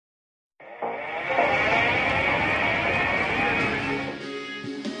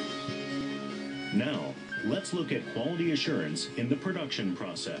let's look at quality assurance in the production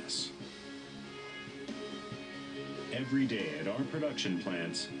process. Every day at our production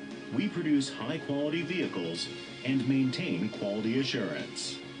plants, we produce high-quality vehicles and maintain quality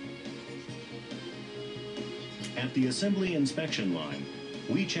assurance. At the assembly inspection line,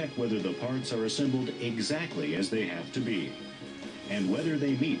 we check whether the parts are assembled exactly as they have to be, and whether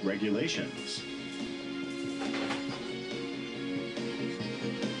they meet regulations.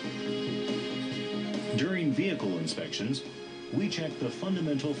 During vehicle inspections, we check the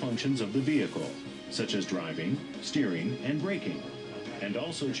fundamental functions of the vehicle, such as driving, steering, and braking, and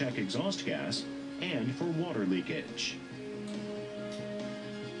also check exhaust gas and for water leakage.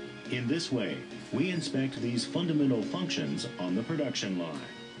 In this way, we inspect these fundamental functions on the production line.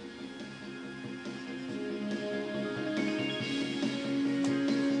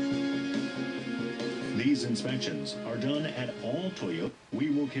 These inspections are done at all Toyota. We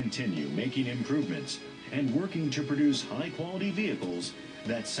will continue making improvements and working to produce high-quality vehicles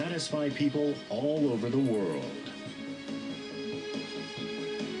that satisfy people all over the world.